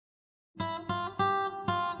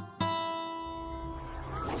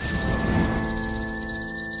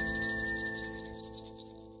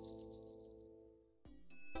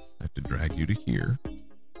you to here.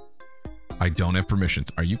 I don't have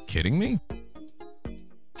permissions. Are you kidding me?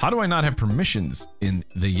 How do I not have permissions in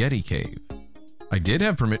the Yeti cave? I did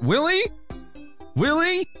have permit. Willie?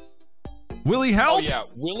 Willie? Willie, help! Oh yeah,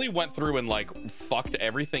 Willie went through and like fucked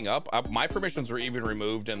everything up. My permissions were even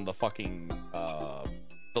removed in the fucking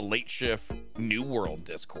the late shift New World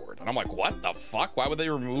Discord, and I'm like, what the fuck? Why would they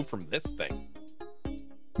remove from this thing?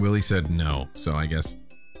 Willie said no, so I guess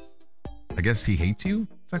he hates you.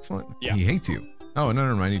 It's excellent. Yeah, he hates you. Oh, no,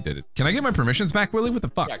 never mind. He did it. Can I get my permissions back, Willie? What the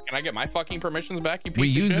fuck? Yeah, can I get my fucking permissions back? You piece We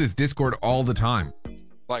of use shit? this Discord all the time.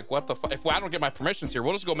 Like, what the fuck? If I don't get my permissions here,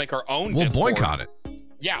 we'll just go make our own. We'll Discord. boycott it.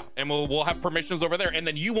 Yeah, and we'll have permissions over there, and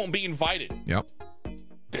then you won't be invited. Yep.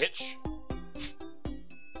 Bitch.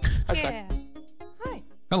 Yeah. Hi.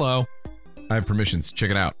 Hello. I have permissions.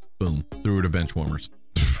 Check it out. Boom. Threw her to bench warmers.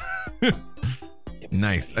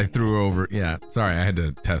 Nice. I threw her over. Yeah. Sorry, I had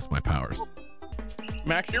to test my powers.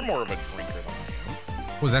 Max, you're more of a drinker than I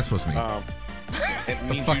am. What was that supposed to mean? What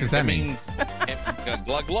the fuck does that mean?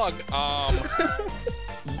 Glug glug.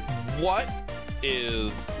 What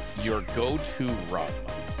is your go-to rum?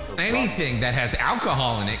 Anything that has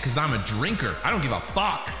alcohol in it, because I'm a drinker. I don't give a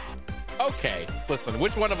fuck. Okay, listen,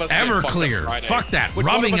 which one of us Everclear. Fuck that.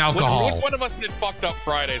 Rubbing alcohol. Which one of us did fucked up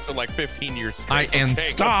Fridays for like 15 years straight?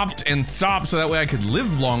 Stopped so that way I could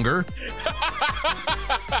live longer.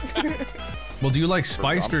 Well, do you like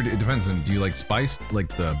spiced, or it depends on, do you like spiced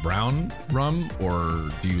like the brown rum,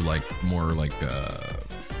 or do you like more like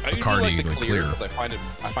Bacardi, like clear? I find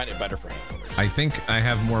it better for hangovers. I think I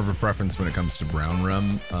have more of a preference when it comes to brown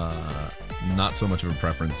rum. Not so much of a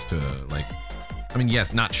preference to like, I mean,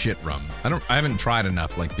 yes, not shit rum. I haven't tried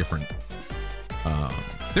enough like different.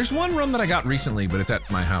 There's one rum that I got recently, but it's at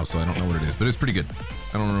my house, so I don't know what it is, but it's pretty good.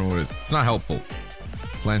 I don't remember what it is. It's not helpful.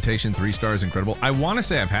 Plantation 3 stars, incredible. I want to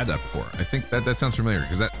say I've had that before. I think that sounds familiar,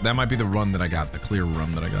 because that might be the rum that I got, the clear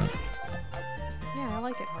rum that I got. Yeah, I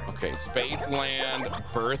like it hard. Okay, Spaceland,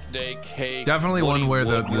 birthday cake. Definitely one where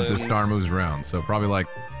the star moves around. So probably like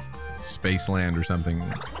Spaceland or something.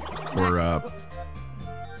 Or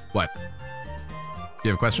what?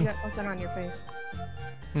 You have a question? You got something on your face.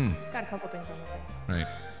 Got a couple things on your face. Right.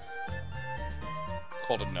 It's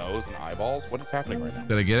called a nose and eyeballs. What is happening right now?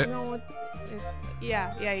 Did I get it? No,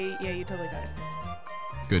 yeah, you totally got it.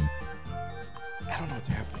 Good. I don't know what's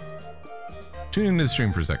happening. Tune into the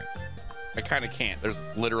stream for a second. I kind of can't. There's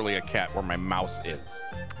literally a cat where my mouse is.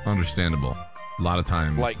 Understandable. A lot of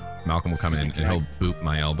times, like, Malcolm will come in and he'll boop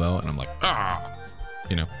my elbow, and I'm like, ah,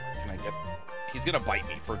 you know. Can I get? He's gonna bite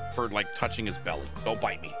me for like touching his belly. Don't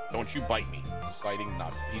bite me. Don't you bite me. Deciding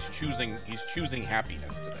not to. He's choosing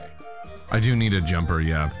happiness today. I do need a jumper.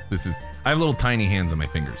 Yeah, I have little tiny hands on my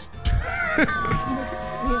fingers. He's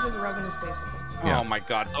just rubbing his face with them. Yeah. Oh my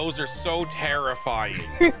god, those are so terrifying.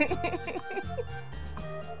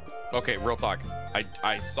 Okay, real talk.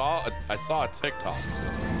 I saw a TikTok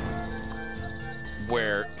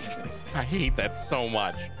where I hate that so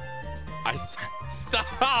much.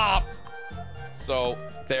 Stop. So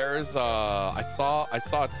there's I saw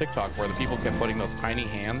a TikTok where the people kept putting those tiny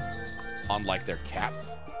hands on like their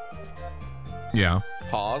cats. Yeah.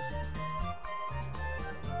 Paws.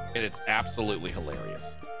 And it's absolutely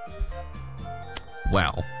hilarious.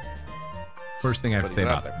 Well, first thing I have to say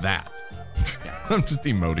about that. I'm just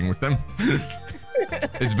emoting with them.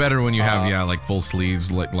 It's better when you have like full sleeves,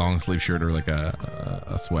 like long sleeve shirt, or like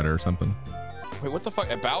a sweater or something. Wait, what the fuck?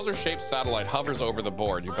 A Bowser-shaped satellite hovers over the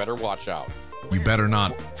board. You better watch out. You better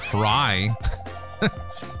not fry.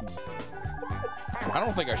 I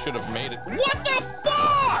don't think I should have made it. What the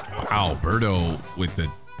fuck? Wow, Birdo with the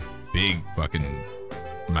big fucking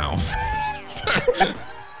mouth.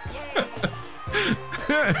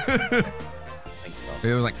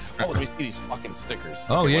 It was like, oh, let me see these fucking stickers.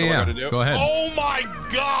 Oh, okay, yeah. Go ahead. Oh my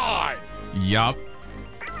god. Yup.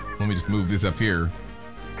 Let me just move this up here.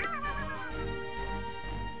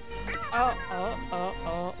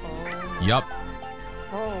 Yup.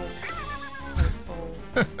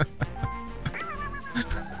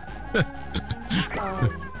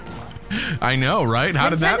 I know, right? How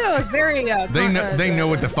did that? Nintendo is very, they know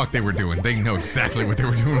what the fuck they were doing. They know exactly what they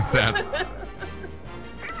were doing with that.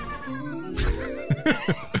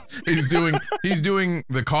 He's doing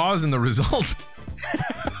the cause and the result.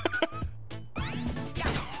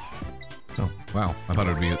 Oh, wow. I thought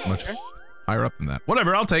it would be much higher up than that.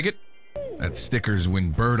 Whatever, I'll take it. That's stickers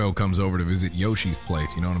when Birdo comes over to visit Yoshi's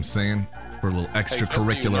place, you know what I'm saying? For a little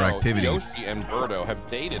extracurricular activities. Yoshi and Birdo have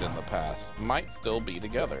dated in the past. Might still be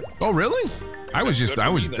together. Oh, really? I was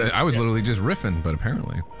literally just riffing, but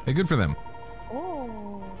apparently. Hey, good for them.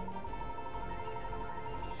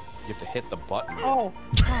 You have to hit the button. Oh,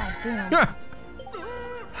 god damn.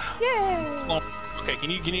 Yay! Okay, can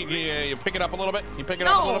you pick it up a little bit? Can you pick it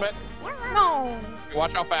up a little bit? No.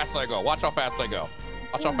 Watch how fast I go. Watch how fast I go.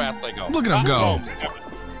 Watch how fast I go. Look at him go.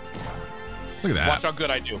 Look at that. Watch how good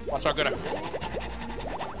I do. Watch how good I.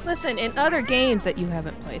 Listen, in other games that you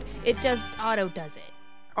haven't played, it just auto does it.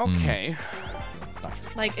 Okay. That's not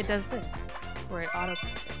true. Like it does this, where it auto.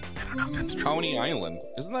 Oh, that's true. Coney Island.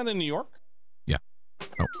 Isn't that in New York? Yeah.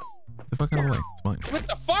 Oh. Get the fuck out of the way. It's mine. What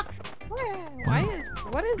the fuck?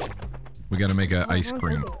 What is? We gotta make an Oh, ice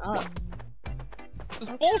cream. This is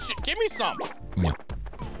bullshit. Give me some. Yeah.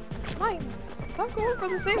 Mine. Stop going for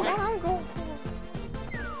the same one I'm going for.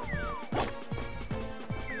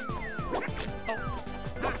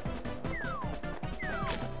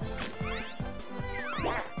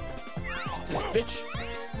 This bitch.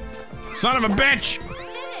 Son of a bitch!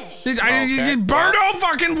 Birdo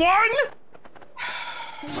fucking won?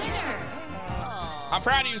 I'm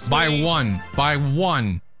proud of you, By sweetie. one. By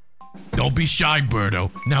one. Don't be shy,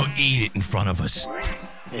 Birdo. Now eat it in front of us.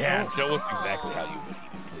 Yeah, show us exactly how you would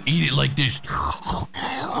eat it. Eat it like this.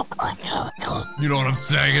 You know what I'm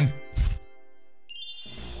saying?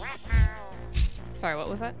 Sorry, what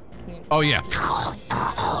was that? Oh, yeah.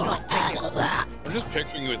 I'm just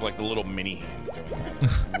picturing you with like the little mini hands doing that.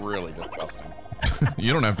 It's really disgusting.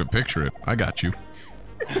 You don't have to picture it. I got you.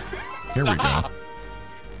 Here we go.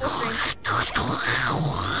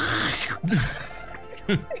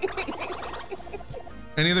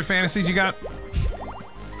 Any other fantasies you got?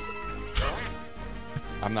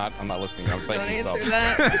 I'm not listening. I'm thinking Don't so.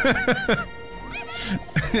 answer that.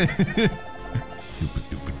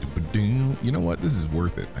 You know what? This is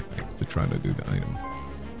worth it, I think, to try to do the item.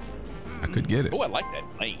 I could get it. Oh, I like that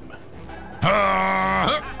name.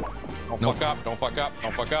 Don't Nope. fuck up. Don't fuck up.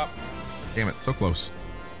 Don't fuck up. Damn it, so close.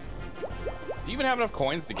 Do you even have enough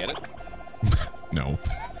coins to get it? No.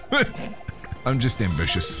 I'm just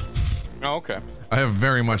ambitious. Oh, okay. I have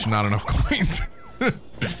very much not enough coins.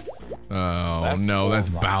 Oh, no, that's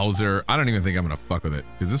Bowser. I don't even think I'm gonna fuck with it,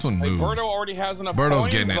 because this one Hey, moves. Birdo already has enough Birdo's coins,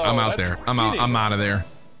 getting it. though. I'm out That's there. I'm out of there.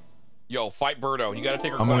 Yo, fight Birdo. You gotta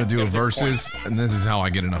take her I'm gonna coins. do You a gotta take her versus, and this is how I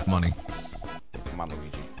get enough money. coins. Come on,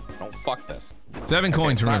 Luigi. Don't fuck this. 7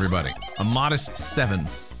 coins from everybody. A modest 7.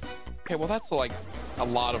 Okay, well, that's like a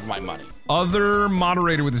lot of my money. Other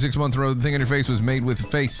moderator with the 6 months road. The thing on your face was made with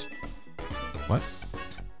face. What?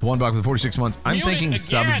 The one block with 46 months. I'm Mute it thinking again.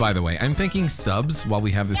 subs, by the way. I'm thinking subs while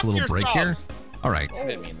we have this Fuck little your break here. subs. All right. I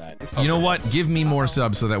didn't mean that. You know what? Give me more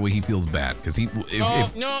subs so that way he feels bad. Because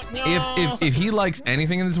if he likes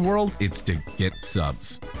anything in this world, it's to get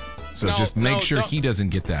subs. So No, just make no, sure no. he doesn't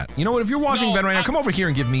get that. You know what? If you're watching No, Ben right now, come over here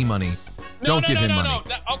and give me money. Don't give him money.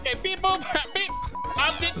 No. Okay, beep, boop, beep.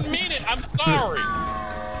 I didn't mean it. I'm sorry.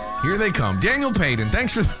 Here they come. Daniel Payton.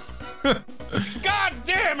 Thanks for God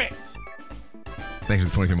damn it. thanks for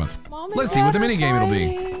the 23 months. Mom Let's see what the mini game it'll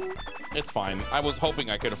be. It's fine. I was hoping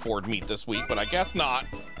I could afford meat this week, but I guess not.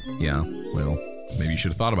 Yeah, well, maybe you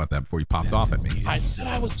should have thought about that before you popped off at me. I said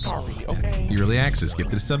I was sorry, okay? Early access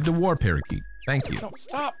gifted a sub to War Parakeet. Thank you. No,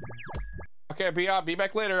 stop. Okay, be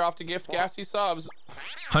back later. Off to gift Gassy subs.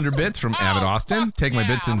 100 bits from Avid Austin. Take my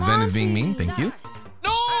bits since Ven is being mean. Thank you.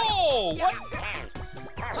 No! What?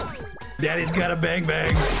 Daddy's got a bang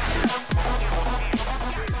bang. I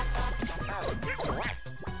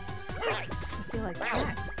feel like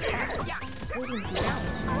that.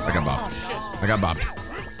 I got Bob. I got Bob.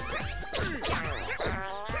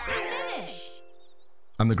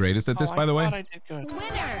 I'm the greatest at this, by the way. I did good.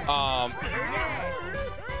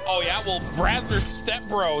 Oh yeah, well, Brazzers Step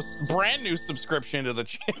Bros, brand new subscription to the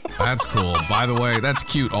channel. That's cool. By the way, that's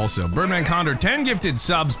cute also. Birdman Condor, 10 gifted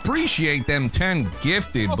subs. Appreciate them 10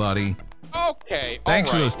 gifted, buddy. Okay. Thanks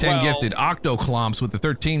for all right, those 10 well, gifted. Octoclomps with the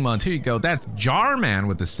 13 months. Here you go. That's Jarman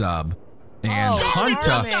with the sub. And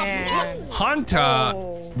Hunter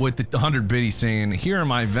with the 100 biddies saying, here are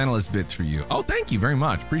my Venilus bits for you. Oh, thank you very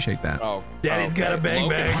much. Appreciate that. Oh, Daddy's got a bang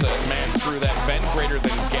Logan bang. says, man, screw that. Ben greater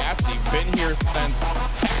than Gassy. Been here since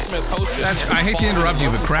Smith hosted. I hate to interrupt you,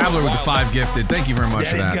 but Crabbler with the 5 gifted. Thank you very much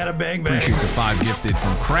for Daddy's that. got a bang bang. Appreciate the 5 gifted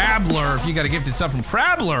from Crabbler. If you got a gifted sub from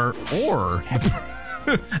Crabbler or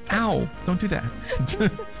ow, don't do that.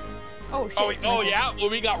 Oh, shit. Oh yeah, well,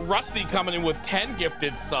 we got Rusty coming in with 10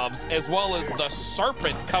 gifted subs, as well as the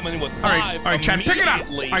Serpent coming in with 5. All right, chat, pick it up.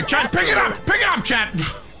 All right, chat, pick it up. Pick it up, chat.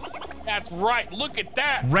 That's right. Look at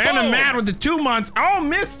that. Random Boom. Matt with the 2 months. Oh,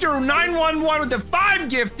 Mr. 911 with the 5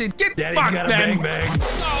 gifted. Get Daddy's fucked, got a Ben. bang bang.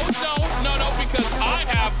 No, because I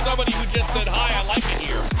have somebody who just said hi. I like it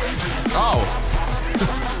here. Oh,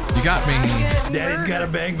 you got me. Daddy's got a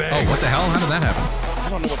bang bang. Oh, what the hell? How did that happen? I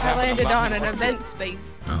don't know what I happened. landed on an event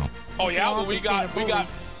space. Oh. Oh yeah, well we got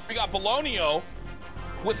Bologna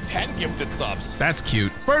with 10 gifted subs. That's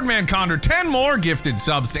cute. Birdman Condor, 10 more gifted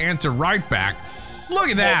subs to answer right back. Look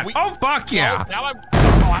at that. Oh, fuck yeah. Now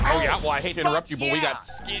yeah, well, I hate to interrupt you, but we got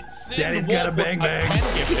Daddy's got a bang bang. 10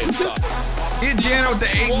 gifted subs. Jana with the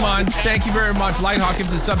 8 months. Thank you very much. Lighthawk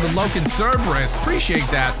gives a sub to Loken Cerberus. Appreciate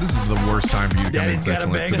that. This is the worst time for you to come in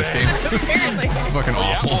section like for this game. This is fucking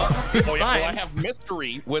awful. Well, I have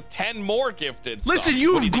Mystery with 10 more gifted subs. Listen,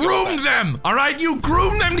 you groomed them, all right? You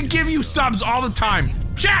groomed them to give you subs all the time.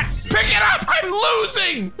 Chat, pick it up. I'm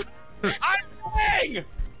losing. I'm playing.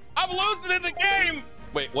 I'm losing in the game.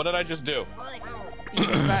 Wait, what did I just do?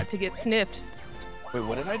 You're about to get sniffed. Wait,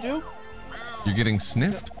 what did I do? You're getting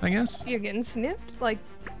sniffed, I guess? You're getting sniffed like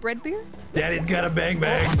bread beer? Daddy's got a bang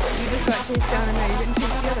bang. You just got chased down and now you're getting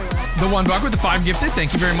chased the other way. The one buck with the 5 gifted.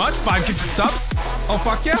 Thank you very much. 5 gifted subs. Oh,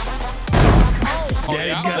 fuck yeah.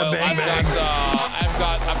 Daddy's got a bang bang. I've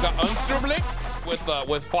got Unstrublick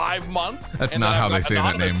with 5 months. That's not how they say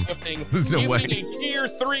that name. There's no way. A tier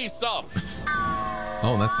 3 sub.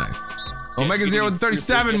 Oh, that's nice. Omega Zero with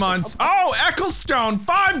 37 months. Oh, Ecclestone,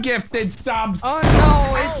 5 gifted subs. Oh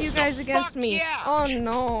no, it's you guys against me. Yeah. Oh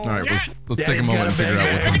no. All right, let's take a moment and figure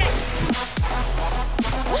out what.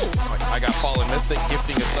 I got Fallen Mystic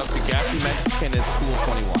gifting a sub to GassyMexican is cool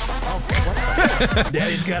 21.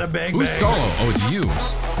 Daddy's got a bang bang. Who's solo? Oh, it's you.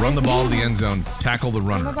 Run the ball to the end zone. Tackle the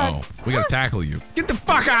runner. Oh, we gotta tackle you. Get the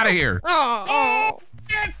fuck out of here. Oh.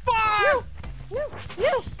 Get fucked!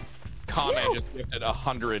 No. Kame just gifted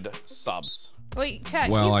 100 subs. Wait, chat.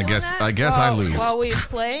 Well, I guess I lose. While we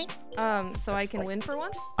play, so I can win for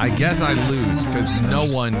once. I guess I lose because no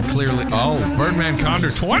one clearly. Oh, Birdman Condor,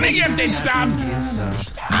 20 gifted subs.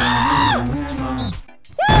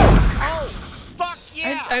 Oh, fuck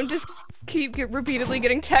yeah! I'm just keep repeatedly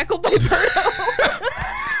getting tackled by Birdo.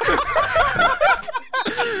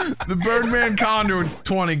 The Birdman Condor with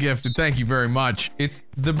 20 gifted. Thank you very much. It's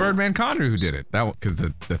the Birdman Condor who did it. That because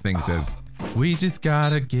the thing says, "We just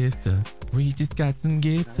got a gift up. We just got some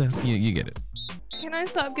gifts up." You get it. Can I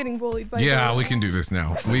stop getting bullied by? Yeah, Birdo? we can do this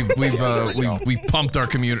now. We pumped our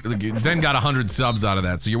community. Ven got 100 subs out of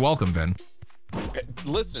that, so you're welcome, Ven.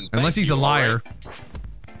 Listen. Unless he's a liar.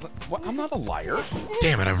 What? I'm not a liar.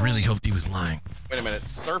 Damn it! I really hoped he was lying. Wait a minute.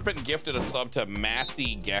 Serpent gifted a sub to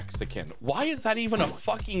GassyMexican. Why is that even a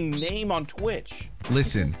fucking name on Twitch?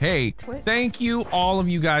 Listen, hey, thank you all of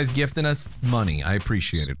you guys gifting us money. I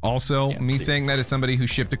appreciate it. Also, me saying that as somebody who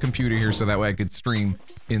shipped a computer here so that way I could stream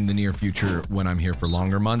in the near future when I'm here for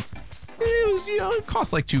longer months. It was, it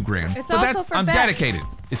cost like $2 grand. It's but also for I'm Beth. dedicated.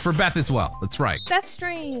 It's for Beth as well. That's right. Beth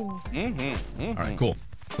streams. All right, cool.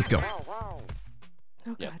 Let's go.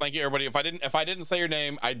 Oh, yes, thank you, everybody. If I didn't say your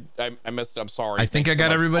name, I missed it. I'm sorry. I think I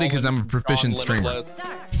got everybody because I'm a proficient streamer.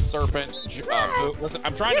 Serpent. Listen,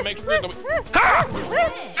 I'm trying to make sure that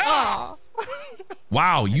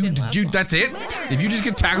Wow, that's it? If you just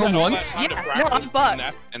get tackled once?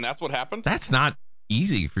 and that's what happened? That's not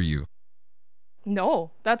easy for you. No,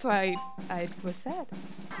 that's why I was sad.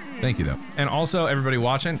 Thank you, though. And also, everybody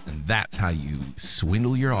watching, that's how you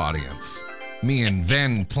swindle your audience. Me and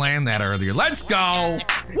Ven planned that earlier. Let's go!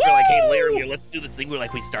 We're like, hey, Larry, let's do this thing where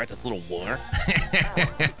like we start this little war.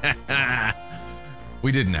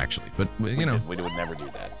 We didn't actually, but you know. We would never do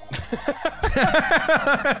that.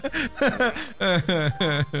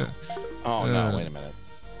 Oh no, wait a minute.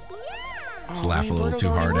 Let's laugh a little too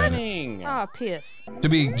hard at it. Oh, piss. To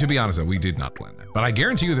be honest though, we did not plan that. But I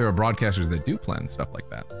guarantee you there are broadcasters that do plan stuff like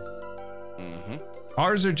that. Mm-hmm.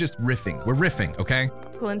 Ours are just riffing. We're riffing, okay?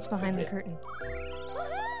 Glimpse behind the curtain.